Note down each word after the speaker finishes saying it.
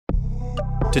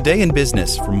Today in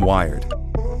Business from Wired.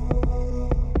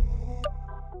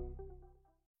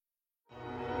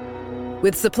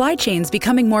 With supply chains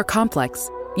becoming more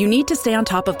complex, you need to stay on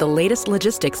top of the latest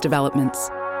logistics developments.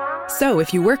 So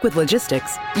if you work with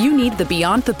logistics, you need the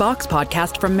Beyond the Box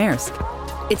podcast from Maersk.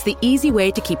 It's the easy way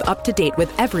to keep up to date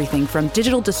with everything from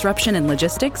digital disruption in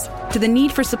logistics to the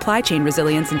need for supply chain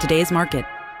resilience in today's market.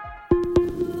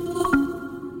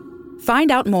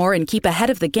 Find out more and keep ahead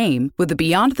of the game with the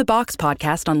Beyond the Box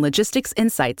podcast on logistics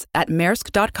insights at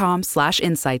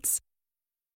maersk.com/insights.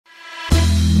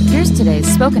 Here's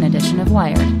today's spoken edition of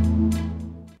Wired.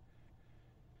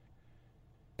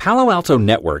 Palo Alto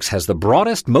Networks has the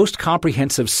broadest, most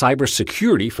comprehensive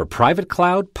cybersecurity for private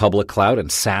cloud, public cloud,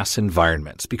 and SaaS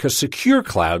environments because secure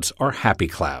clouds are happy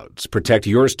clouds. Protect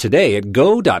yours today at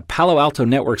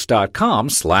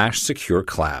go.paloaltonetworks.com/secure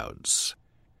clouds.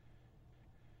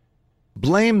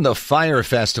 Blame the Fyre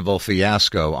Festival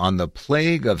fiasco on the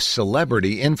plague of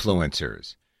celebrity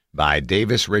influencers by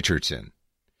Davis Richardson.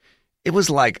 It was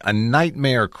like a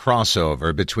nightmare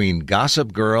crossover between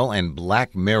Gossip Girl and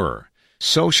Black Mirror.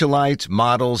 Socialites,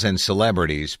 models, and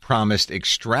celebrities promised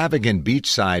extravagant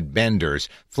beachside benders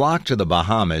flocked to the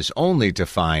Bahamas only to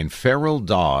find feral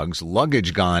dogs,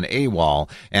 luggage gone AWOL,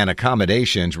 and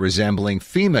accommodations resembling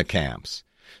FEMA camps.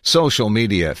 Social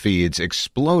media feeds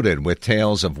exploded with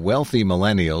tales of wealthy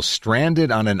millennials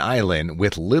stranded on an island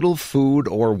with little food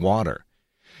or water.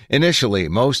 Initially,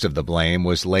 most of the blame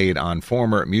was laid on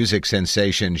former music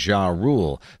sensation Ja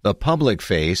Rule, the public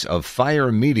face of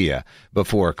Fyre Media,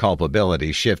 before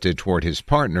culpability shifted toward his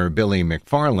partner Billy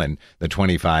McFarland, the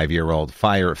 25-year-old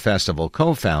Fyre Festival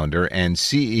co-founder and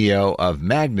CEO of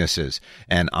Magnus's,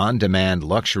 an on-demand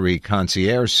luxury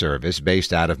concierge service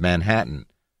based out of Manhattan.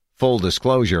 Full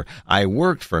disclosure, I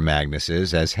worked for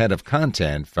Magnus's as head of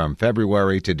content from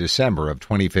February to December of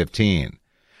 2015.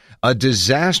 A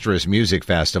disastrous music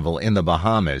festival in the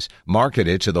Bahamas,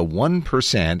 marketed to the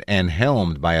 1% and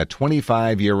helmed by a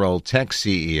 25-year-old tech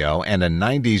CEO and a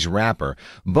 90s rapper,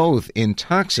 both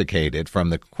intoxicated from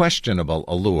the questionable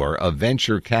allure of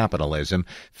venture capitalism,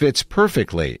 fits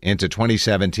perfectly into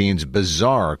 2017's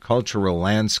bizarre cultural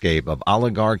landscape of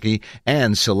oligarchy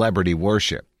and celebrity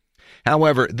worship.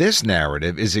 However, this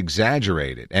narrative is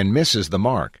exaggerated and misses the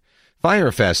mark.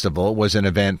 Fyre Festival was an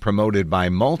event promoted by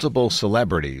multiple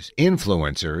celebrities,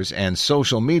 influencers, and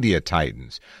social media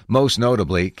titans, most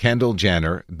notably Kendall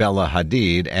Jenner, Bella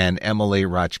Hadid, and Emily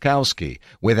Ratajkowski,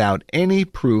 without any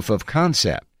proof of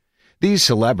concept. These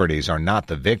celebrities are not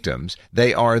the victims,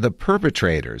 they are the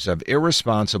perpetrators of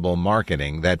irresponsible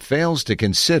marketing that fails to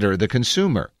consider the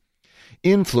consumer.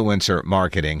 Influencer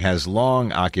marketing has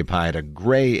long occupied a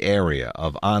gray area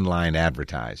of online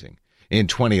advertising. In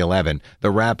 2011,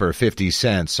 the rapper 50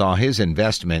 Cent saw his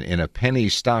investment in a penny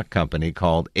stock company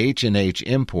called H&H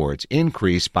Imports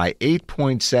increase by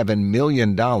 $8.7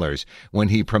 million when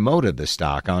he promoted the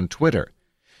stock on Twitter.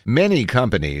 Many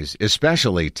companies,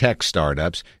 especially tech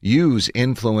startups, use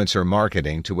influencer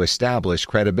marketing to establish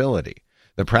credibility.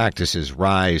 The practice's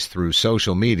rise through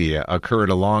social media occurred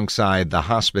alongside the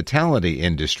hospitality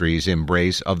industry's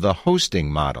embrace of the hosting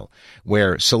model,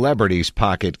 where celebrities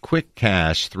pocket quick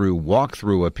cash through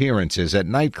walk-through appearances at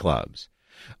nightclubs.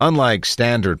 Unlike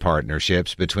standard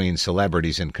partnerships between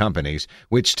celebrities and companies,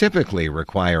 which typically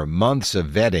require months of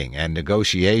vetting and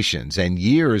negotiations and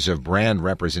years of brand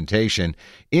representation,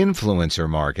 influencer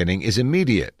marketing is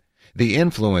immediate. The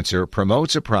influencer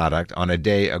promotes a product on a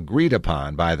day agreed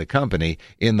upon by the company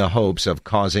in the hopes of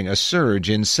causing a surge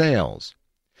in sales.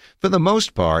 For the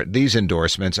most part, these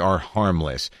endorsements are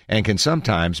harmless and can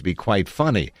sometimes be quite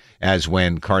funny, as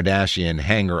when Kardashian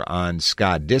hanger-on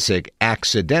Scott Disick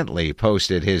accidentally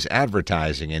posted his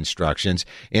advertising instructions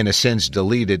in a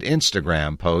since-deleted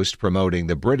Instagram post promoting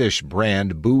the British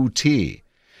brand Boo Tea.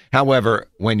 However,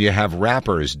 when you have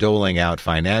rappers doling out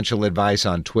financial advice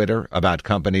on Twitter about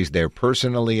companies they're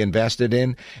personally invested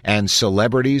in and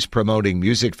celebrities promoting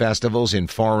music festivals in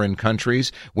foreign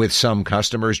countries with some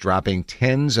customers dropping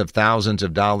tens of thousands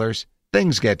of dollars,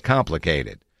 things get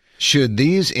complicated. Should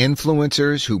these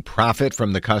influencers who profit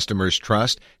from the customer's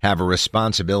trust have a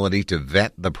responsibility to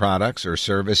vet the products or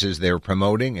services they're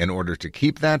promoting in order to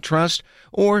keep that trust,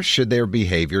 or should their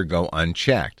behavior go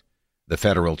unchecked? The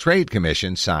Federal Trade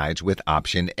Commission sides with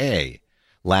option A.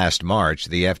 Last March,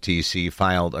 the FTC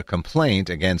filed a complaint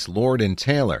against Lord &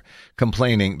 Taylor,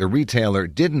 complaining the retailer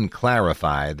didn't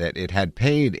clarify that it had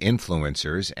paid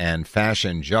influencers and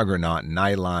fashion juggernaut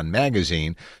Nylon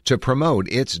Magazine to promote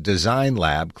its Design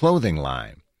Lab clothing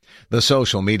line. The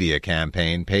social media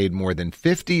campaign paid more than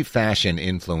 50 fashion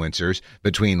influencers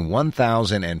between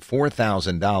 $1,000 and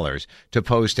 $4,000 to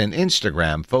post an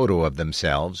Instagram photo of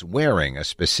themselves wearing a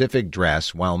specific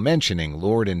dress while mentioning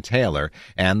Lord & Taylor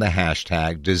and the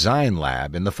hashtag Design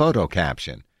Lab in the photo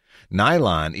caption.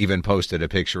 Nylon even posted a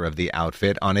picture of the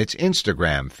outfit on its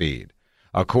Instagram feed.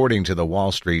 According to the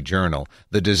Wall Street Journal,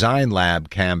 the Design Lab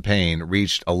campaign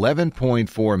reached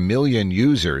 11.4 million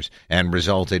users and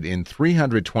resulted in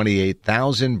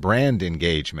 328,000 brand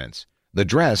engagements. The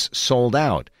dress sold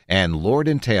out, and Lord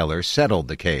 & Taylor settled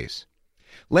the case.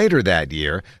 Later that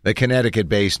year, the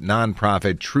Connecticut-based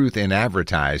nonprofit Truth in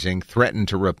Advertising threatened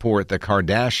to report the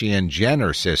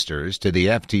Kardashian-Jenner sisters to the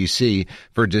FTC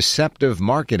for deceptive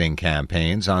marketing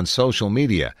campaigns on social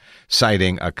media,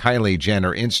 citing a Kylie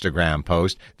Jenner Instagram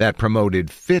post that promoted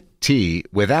Fit Tea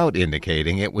without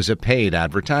indicating it was a paid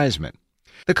advertisement.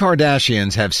 The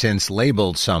Kardashians have since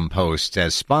labeled some posts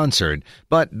as sponsored,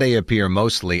 but they appear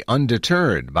mostly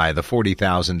undeterred by the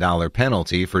 $40,000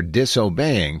 penalty for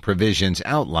disobeying provisions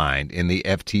outlined in the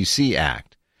FTC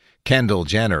Act. Kendall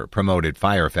Jenner promoted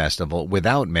Fyre Festival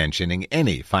without mentioning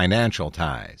any financial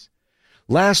ties.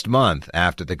 Last month,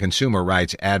 after the consumer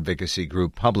rights advocacy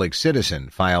group Public Citizen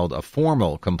filed a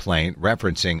formal complaint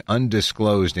referencing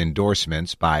undisclosed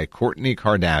endorsements by Kourtney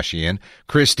Kardashian,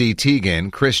 Chrissy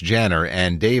Teigen, Kris Jenner,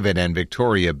 and David and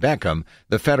Victoria Beckham,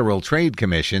 the Federal Trade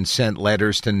Commission sent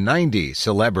letters to 90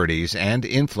 celebrities and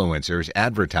influencers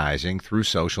advertising through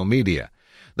social media.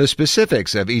 The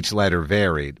specifics of each letter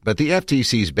varied, but the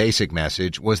FTC's basic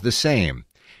message was the same.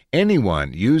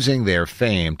 Anyone using their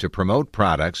fame to promote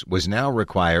products was now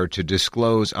required to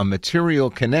disclose a material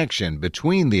connection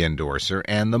between the endorser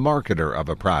and the marketer of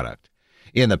a product.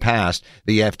 In the past,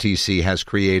 the FTC has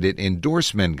created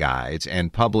endorsement guides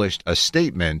and published a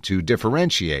statement to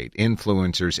differentiate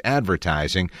influencers'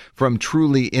 advertising from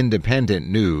truly independent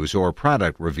news or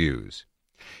product reviews.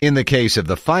 In the case of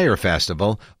the Fyre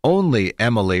Festival, only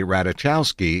Emily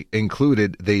Ratajkowski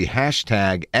included the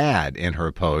hashtag ad in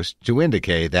her post to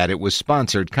indicate that it was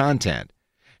sponsored content.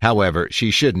 However,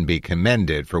 she shouldn't be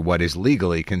commended for what is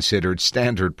legally considered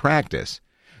standard practice.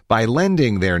 By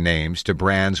lending their names to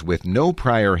brands with no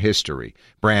prior history,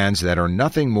 brands that are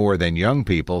nothing more than young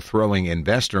people throwing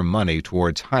investor money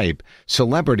towards hype,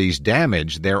 celebrities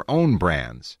damage their own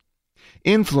brands.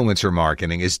 Influencer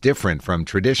marketing is different from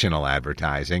traditional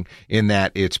advertising in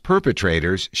that its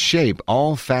perpetrators shape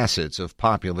all facets of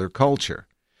popular culture.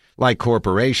 Like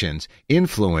corporations,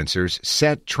 influencers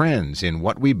set trends in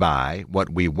what we buy,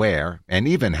 what we wear, and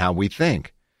even how we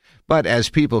think. But as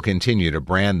people continue to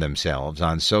brand themselves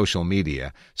on social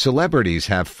media, celebrities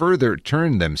have further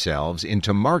turned themselves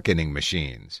into marketing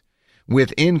machines.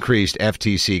 With increased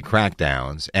FTC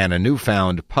crackdowns and a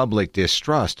newfound public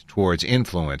distrust towards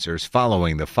influencers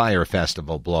following the Fyre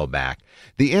Festival blowback,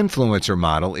 the influencer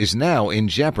model is now in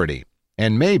jeopardy.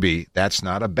 And maybe that's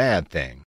not a bad thing.